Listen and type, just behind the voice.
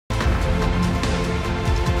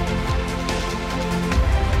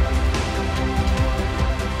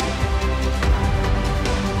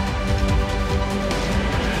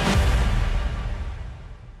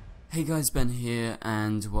Hey guys, Ben here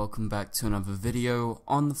and welcome back to another video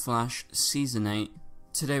on The Flash Season 8.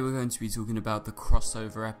 Today we're going to be talking about the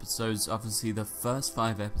crossover episodes. Obviously the first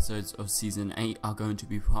 5 episodes of Season 8 are going to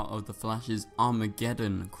be part of The Flash's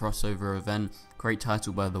Armageddon crossover event. Great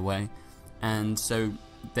title by the way. And so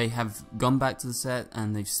they have gone back to the set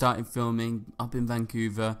and they've started filming up in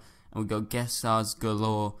Vancouver, and we've got guest stars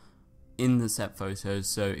galore in the set photos.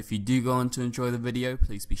 So if you do go on to enjoy the video,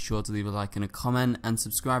 please be sure to leave a like and a comment, and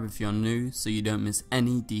subscribe if you're new so you don't miss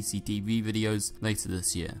any DCTV videos later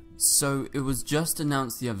this year. So it was just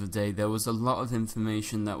announced the other day, there was a lot of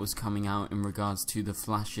information that was coming out in regards to the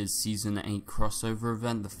Flash's Season 8 crossover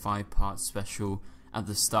event, the 5-part special at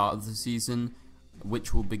the start of the season,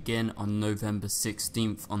 which will begin on November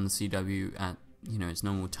 16th on the CW at its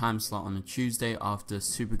normal time slot on a Tuesday after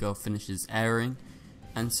Supergirl finishes airing.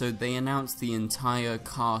 And so they announced the entire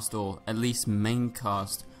cast, or at least main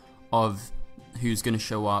cast, of who's going to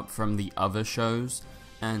show up from the other shows.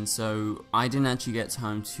 And so I didn't actually get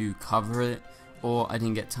time to cover it, or I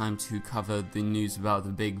didn't get time to cover the news about the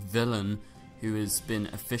big villain who has been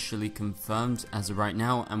officially confirmed as of right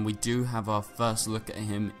now. And we do have our first look at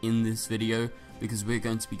him in this video, because we're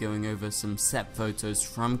going to be going over some set photos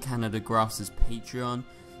from Canada Grass's Patreon.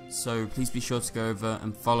 So please be sure to go over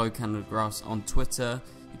and follow Canada Grass on Twitter.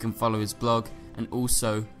 You can follow his blog, and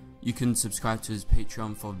also you can subscribe to his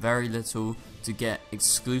Patreon for very little to get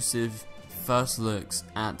exclusive first looks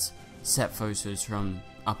at set photos from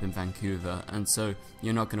up in Vancouver. And so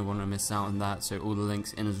you're not going to want to miss out on that, so all the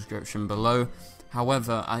links in the description below.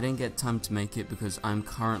 However, I didn't get time to make it because I'm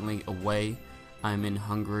currently away. I'm in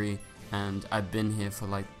Hungary and I've been here for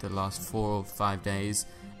like the last 4 or 5 days.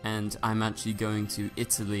 And I'm actually going to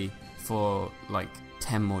Italy for like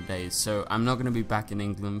 10 more days, so I'm not going to be back in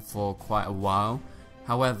England for quite a while.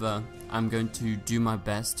 However, I'm going to do my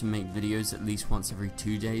best to make videos at least once every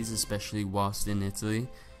 2 days, especially whilst in Italy.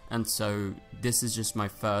 And so this is just my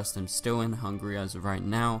first. I'm still in Hungary as of right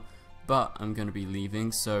now, but I'm going to be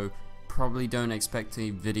leaving, so probably don't expect a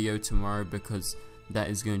video tomorrow because that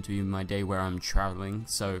is going to be my day where I'm traveling.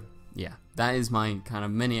 So yeah, that is my kind of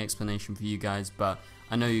mini explanation for you guys, but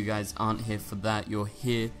I know you guys aren't here for that, you're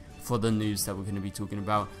here for the news that we're going to be talking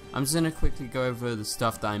about. I'm just going to quickly go over the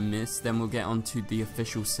stuff that I missed, then we'll get on to the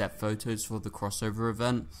official set photos for the crossover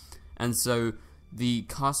event. And so the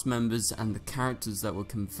cast members and the characters that were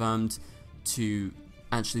confirmed to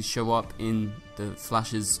actually show up in the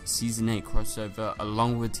Flash's Season 8 crossover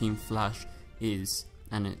along with Team Flash is,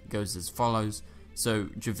 and it goes as follows. So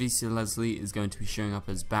Javicia Leslie is going to be showing up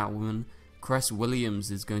as Batwoman. Cress Williams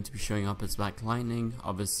is going to be showing up as Black Lightning.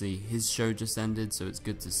 Obviously his show just ended, so it's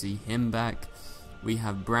good to see him back. We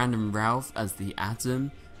have Brandon Routh as the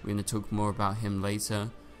Atom. We're going to talk more about him later.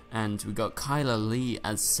 And we got Kyla Lee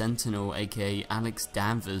as Sentinel, aka Alex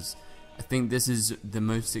Danvers. I think this is the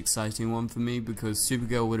most exciting one for me because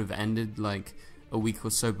Supergirl would have ended like a week or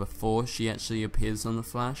so before she actually appears on The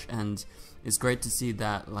Flash, and it's great to see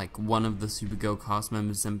that like one of the Supergirl cast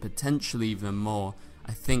members, and potentially even more,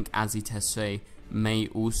 I think Azzy Tessay may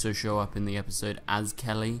also show up in the episode as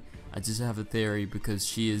Kelly. I just have a theory because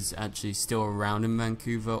she is actually still around in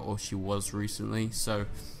Vancouver, or she was recently, so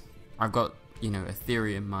I've got a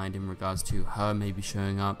theory in mind in regards to her maybe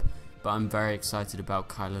showing up. But I'm very excited about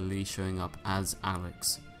Kyla Lee showing up as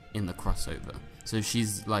Alex in the crossover. So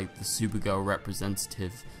she's like the Supergirl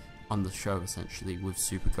representative on the show essentially, with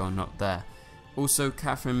Supergirl not there. Also,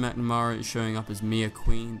 Catherine McNamara is showing up as Mia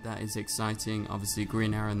Queen. That is exciting. Obviously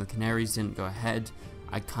Green Arrow and the Canaries didn't go ahead.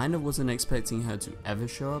 I kind of wasn't expecting her to ever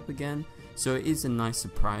show up again, so it is a nice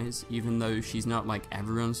surprise. Even though she's not like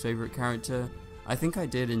everyone's favorite character, I think I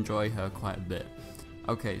did enjoy her quite a bit.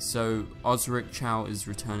 Okay, so Osric Chow is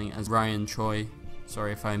returning as Ryan Choi.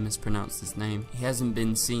 Sorry if I mispronounced his name. He hasn't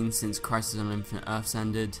been seen since Crisis on Infinite Earths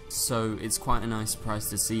ended, so it's quite a nice surprise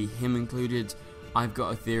to see him included. I've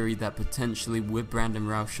got a theory that potentially with Brandon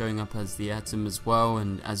Routh showing up as the Atom as well,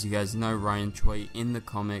 and as you guys know, Ryan Choi in the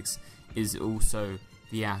comics is also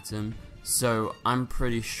the Atom, so I'm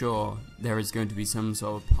pretty sure there is going to be some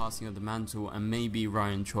sort of passing of the mantle, and maybe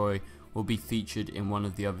Ryan Choi will be featured in one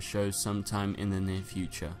of the other shows sometime in the near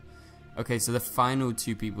future. Okay, so the final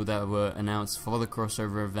 2 people that were announced for the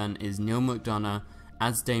crossover event is Neil McDonough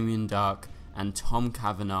as Damien Dark and Tom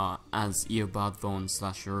Cavanagh as Eobard Thawne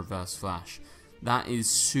 / Reverse Flash. That is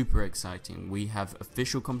super exciting. We have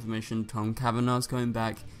official confirmation Tom Cavanagh's coming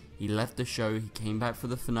back. He left the show, he came back for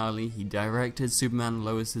the finale, he directed Superman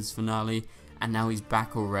Lois's finale, and now he's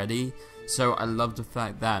back already. So I love the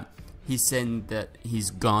fact that he's saying that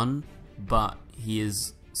he's gone, but he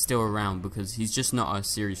is still around because he's just not a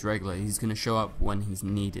series regular. He's going to show up when he's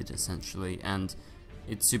needed essentially, and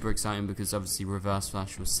it's super exciting because obviously Reverse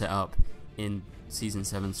Flash was set up in Season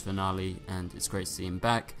 7's finale, and it's great to see him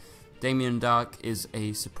back. Damien Dark is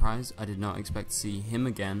a surprise. I did not expect to see him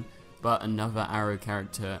again, but another Arrow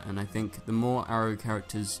character, and I think the more Arrow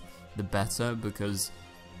characters the better, because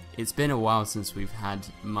it's been a while since we've had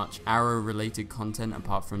much Arrow related content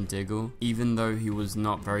apart from Diggle. Even though he was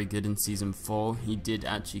not very good in Season 4, he did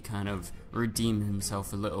actually kind of redeem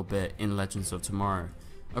himself a little bit in Legends of Tomorrow.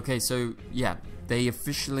 Okay, so yeah, they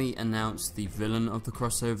officially announced the villain of the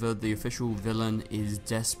crossover. The official villain is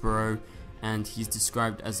Despero, and he's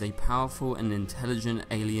described as a powerful and intelligent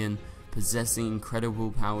alien possessing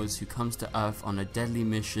incredible powers who comes to Earth on a deadly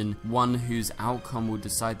mission, one whose outcome will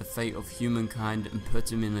decide the fate of humankind and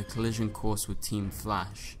put him in a collision course with Team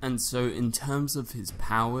Flash. And so in terms of his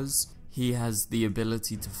powers, he has the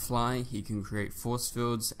ability to fly, he can create force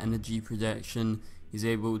fields, energy projection, he's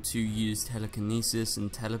able to use telekinesis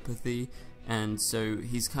and telepathy, and so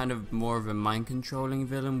he's kind of more of a mind controlling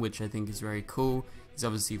villain, which I think is very cool. He's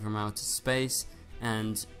obviously from outer space,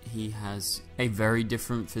 and he has a very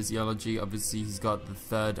different physiology. Obviously he's got the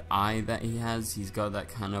third eye that he has, he's got that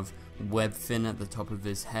kind of web fin at the top of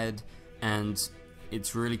his head, and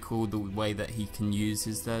it's really cool the way that he can use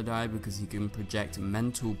his third eye because he can project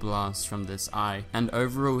mental blasts from this eye. And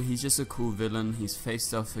overall he's just a cool villain. He's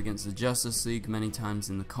faced off against the Justice League many times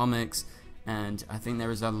in the comics, and I think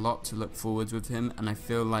there is a lot to look forward with him, and I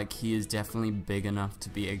feel like he is definitely big enough to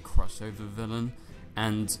be a crossover villain.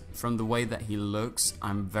 And from the way that he looks,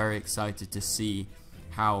 I'm very excited to see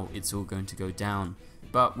how it's all going to go down.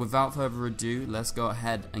 But without further ado, let's go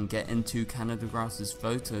ahead and get into Canada Grass's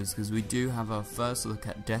photos, because we do have our first look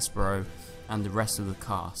at Despero and the rest of the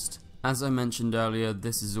cast. As I mentioned earlier,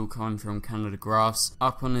 this is all coming from Canada Grass.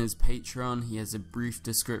 Up on his Patreon, he has a brief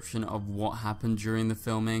description of what happened during the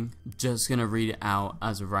filming. Just gonna read it out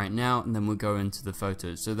as of right now, and then we'll go into the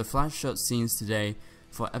photos. So the flash shot scenes today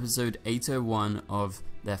for episode 801 of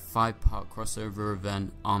their 5-part crossover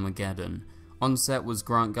event Armageddon. On set was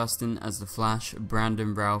Grant Gustin as the Flash,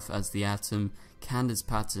 Brandon Routh as the Atom, Candace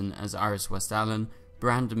Patton as Iris West Allen,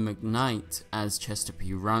 Brandon McKnight as Chester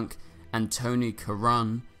P. Runk, and Tony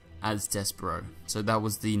Curran as Despero. So that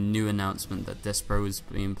was the new announcement, that Despero is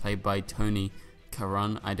being played by Tony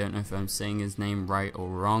Curran. I don't know if I'm saying his name right or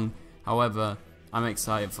wrong. However, I'm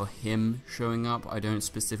excited for him showing up. I don't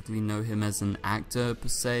specifically know him as an actor per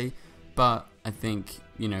se, but I think,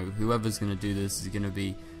 you know, whoever's going to do this is going to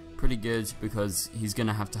be pretty good, because he's going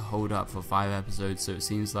to have to hold up for 5 episodes. So it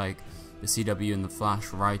seems like the CW and the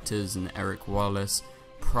Flash writers and Eric Wallace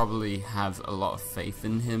probably have a lot of faith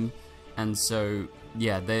in him. And so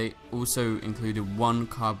yeah, they also included one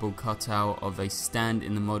cardboard cutout of a stand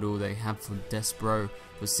in the model they have for Despero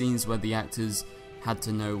for scenes where the actors had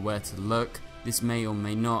to know where to look. This may or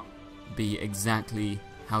may not be exactly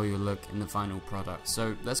how you'll look in the final product.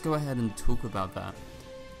 So let's go ahead and talk about that.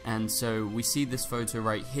 And so we see this photo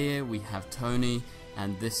right here. We have Tony,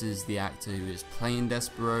 and this is the actor who is playing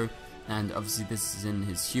Despero, and obviously this is in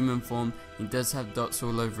his human form. He does have dots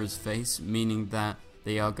all over his face, meaning that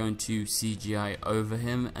they are going to CGI over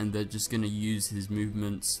him, and they're just going to use his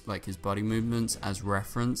movements, like his body movements, as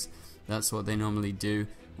reference. That's what they normally do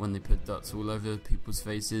when they put dots all over people's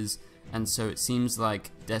faces. And so it seems like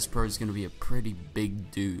Despero is going to be a pretty big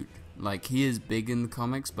dude. Like, he is big in the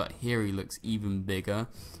comics, but here he looks even bigger,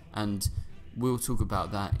 and we'll talk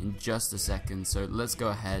about that in just a second. So let's go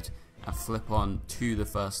ahead and flip on to the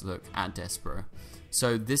first look at Despero.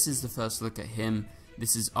 So this is the first look at him.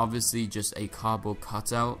 This is obviously just a cardboard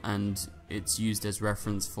cutout, and it's used as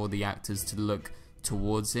reference for the actors to look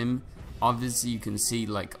towards him. Obviously you can see,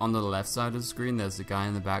 like, on the left side of the screen there's a guy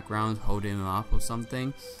in the background holding him up or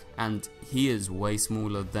something, and he is way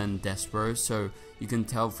smaller than Despero, so you can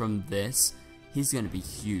tell from this he's going to be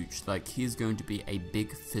huge. Like, he's going to be a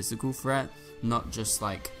big physical threat, not just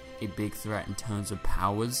like a big threat in terms of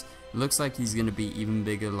powers. It looks like he's going to be even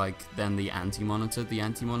bigger than the Anti-Monitor. The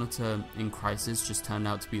Anti-Monitor in Crisis just turned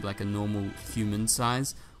out to be like a normal human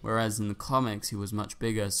size, whereas in the comics he was much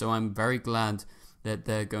bigger. So I'm very glad that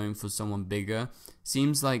they're going for someone bigger.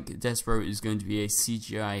 Seems like Despero is going to be a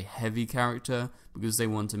CGI heavy character because they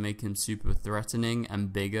want to make him super threatening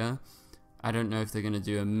and bigger. I don't know if they're going to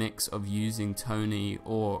do a mix of using Tony,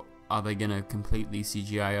 or are they going to completely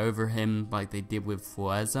CGI over him like they did with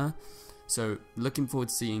Fuerza. So looking forward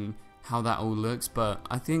to seeing how that all looks, but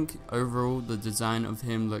I think overall the design of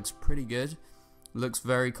him looks pretty good. Looks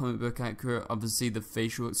very comic book accurate. Obviously the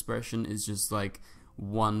facial expression is just like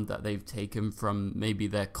one that they've taken from maybe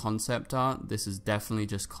their concept art. This is definitely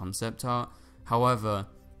just concept art. However,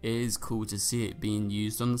 it is cool to see it being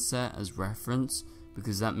used on the set as reference,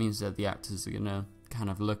 because that means that the actors are gonna kind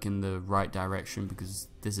of look in the right direction, because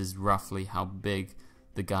this is roughly how big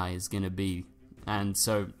the guy is gonna be. And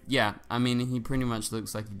so yeah, I mean, he pretty much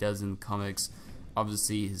looks like he does in the comics.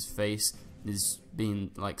 Obviously his face is being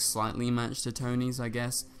like slightly matched to Tony's, I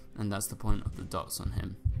guess, and that's the point of the dots on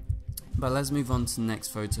him. But let's move on to the next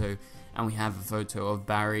photo, and we have a photo of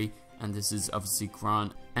Barry, and this is obviously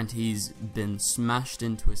Grant, and he's been smashed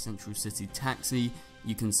into a Central City taxi.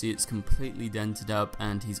 You can see it's completely dented up,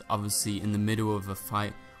 and he's obviously in the middle of a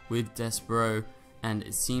fight with Despero, and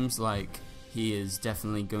it seems like he is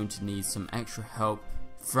definitely going to need some extra help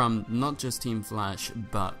from not just Team Flash,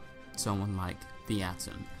 but someone like the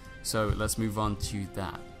Atom. So let's move on to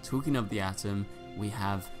that. Talking of the Atom, we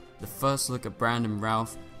have the first look at Brandon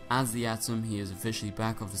Routh as the Atom. He is officially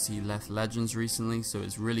back. Obviously he left Legends recently, so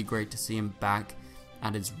it's really great to see him back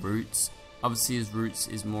at his roots. Obviously his roots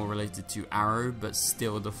is more related to Arrow, but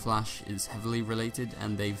still the Flash is heavily related,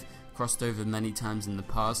 and they've crossed over many times in the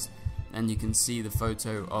past. And you can see the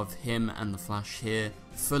photo of him and the Flash here,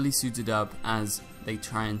 fully suited up as they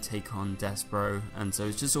try and take on Despero, and so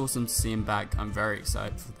it's just awesome to see him back. I'm very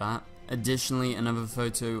excited for that. Additionally, another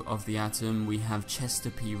photo of the Atom, we have Chester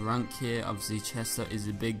P. Runk here. Obviously Chester is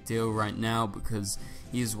a big deal right now because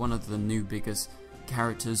he is one of the new biggest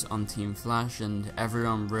characters on Team Flash, and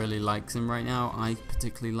everyone really likes him right now. I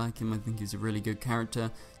particularly like him. I think he's a really good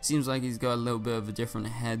character. Seems like he's got a little bit of a different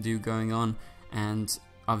hairdo going on, and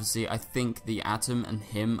obviously I think the Atom and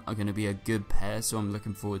him are going to be a good pair, so I'm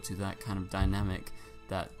looking forward to that kind of dynamic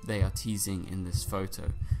that they are teasing in this photo.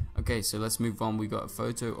 Okay, so let's move on. We got a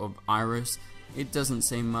photo of Iris. It doesn't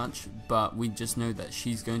say much, but we just know that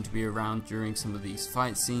she's going to be around during some of these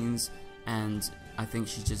fight scenes, and I think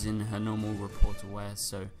she's just in her normal reporter wear.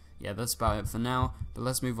 So yeah, that's about it for now. But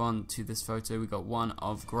let's move on to this photo. We got one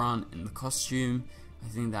of Grant in the costume. I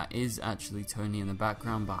think that is actually Tony in the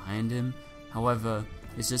background behind him. However,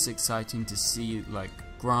 it's just exciting to see like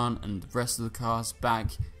Grant and the rest of the cast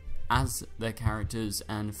back as their characters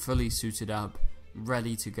and fully suited up,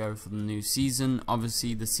 ready to go for the new season.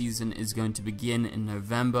 Obviously the season is going to begin in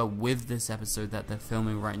November with this episode that they're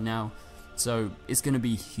filming right now, so it's going to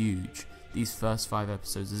be huge. These first 5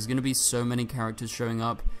 episodes, there's going to be so many characters showing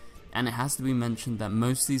up, and it has to be mentioned that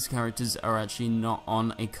most of these characters are actually not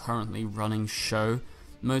on a currently running show.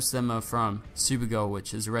 Most of them are from Supergirl,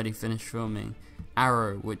 which has already finished filming,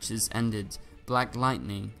 Arrow, which is ended, Black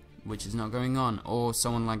Lightning, which is not going on, or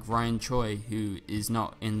someone like Ryan Choi, who is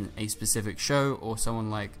not in a specific show, or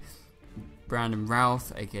someone like Brandon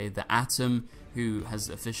Routh, aka the Atom, who has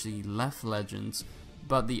officially left Legends.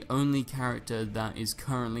 But the only character that is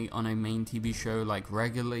currently on a main TV show like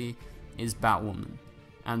regularly is Batwoman,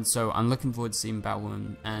 and so I'm looking forward to seeing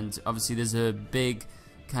Batwoman. And obviously there's a big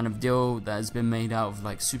kind of deal that has been made out of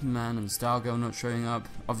like Superman and Stargirl not showing up.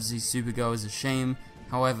 Obviously Supergirl is a shame,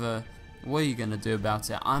 however, what are you gonna do about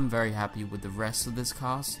it? I'm very happy with the rest of this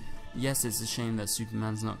cast. Yes, it's a shame that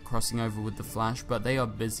Superman's not crossing over with the Flash, but they are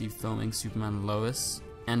busy filming Superman and Lois,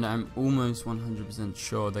 and I'm almost 100%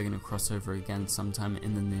 sure they're gonna cross over again sometime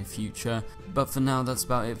in the near future. But for now, that's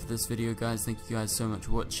about it for this video, guys. Thank you guys so much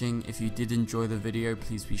for watching. If you did enjoy the video,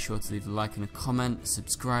 please be sure to leave a like and a comment,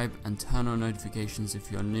 subscribe, and turn on notifications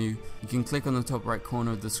if you're new. You can click on the top right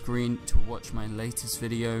corner of the screen to watch my latest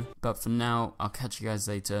video. But for now, I'll catch you guys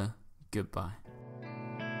later. Goodbye.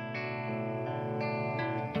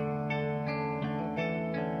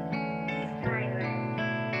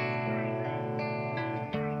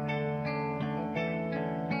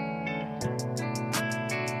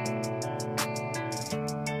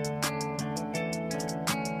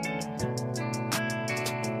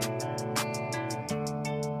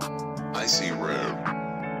 I see room.